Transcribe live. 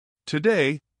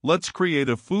Today, let's create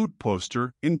a food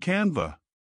poster in Canva.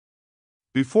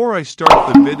 Before I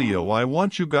start the video, I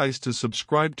want you guys to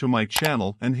subscribe to my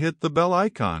channel and hit the bell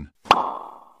icon.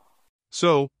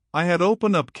 So, I had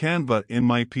opened up Canva in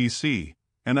my PC,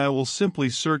 and I will simply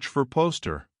search for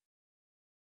poster.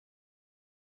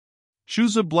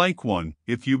 Choose a blank one.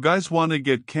 If you guys want to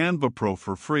get Canva Pro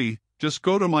for free, just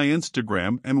go to my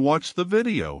Instagram and watch the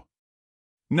video.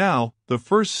 Now, the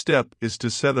first step is to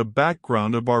set a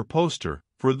background of our poster.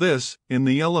 For this, in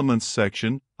the Elements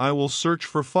section, I will search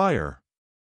for fire.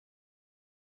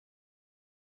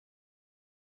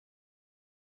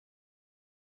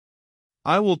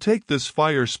 I will take this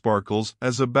fire sparkles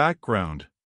as a background.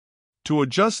 To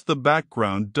adjust the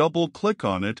background, double-click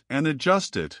on it and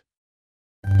adjust it.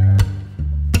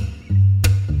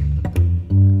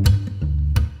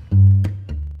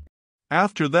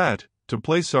 After that, to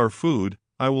place our food,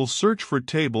 I will search for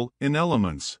table in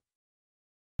Elements.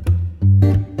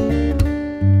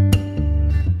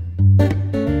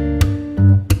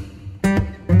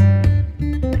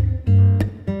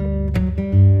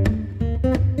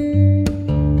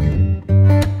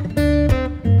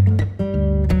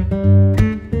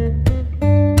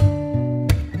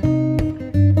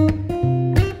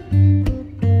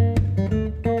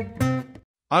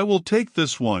 I will take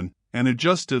this one and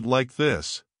adjust it like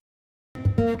this.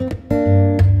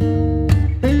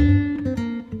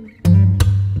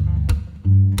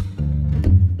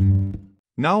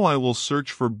 Now I will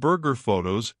search for burger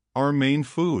photos, our main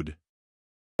food.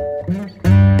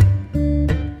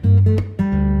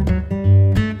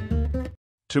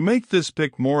 To make this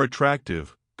pic more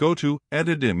attractive, go to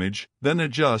Edit Image, then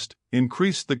Adjust,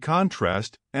 increase the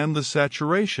contrast and the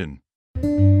saturation.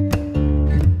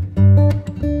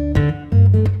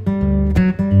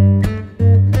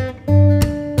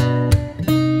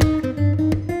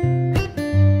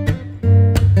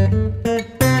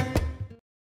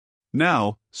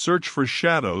 Now, search for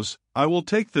shadows. I will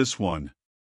take this one.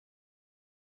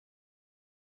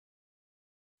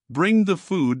 Bring the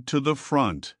food to the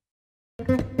front.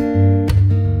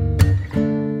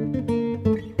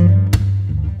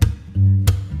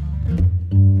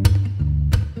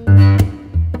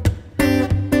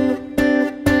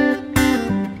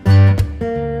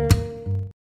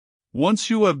 Once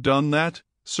you have done that,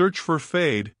 search for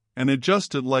fade and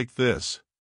adjust it like this.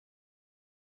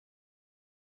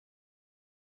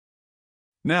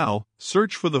 Now,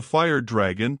 search for the fire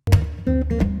dragon.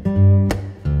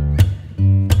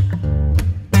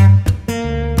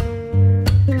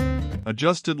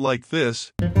 Adjust it like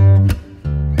this.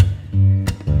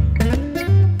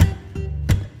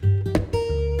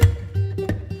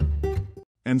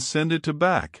 And send it to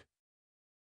back.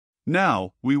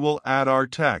 Now, we will add our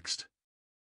text.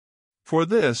 For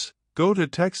this, go to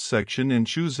Text section and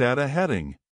choose Add a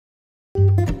Heading.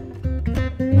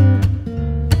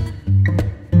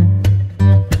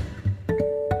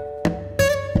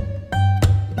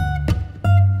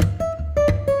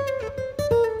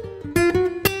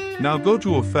 Now go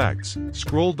to Effects,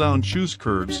 scroll down, choose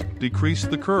Curves, decrease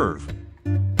the curve.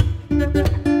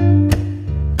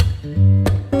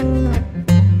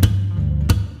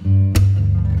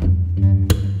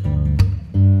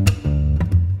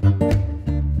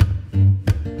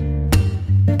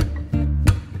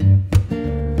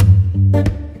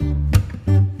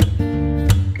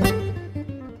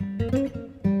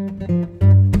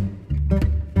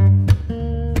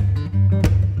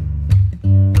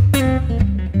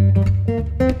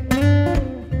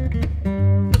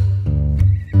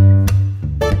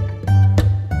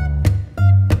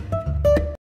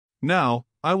 Now,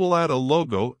 I will add a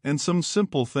logo and some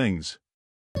simple things.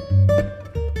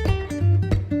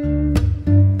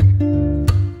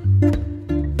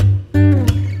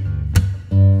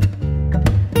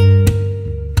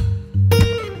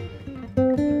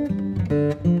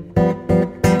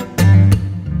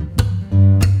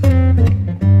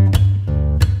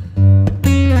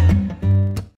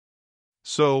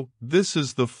 So, this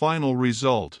is the final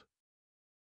result.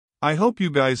 I hope you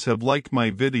guys have liked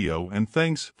my video and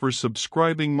thanks for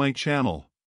subscribing my channel.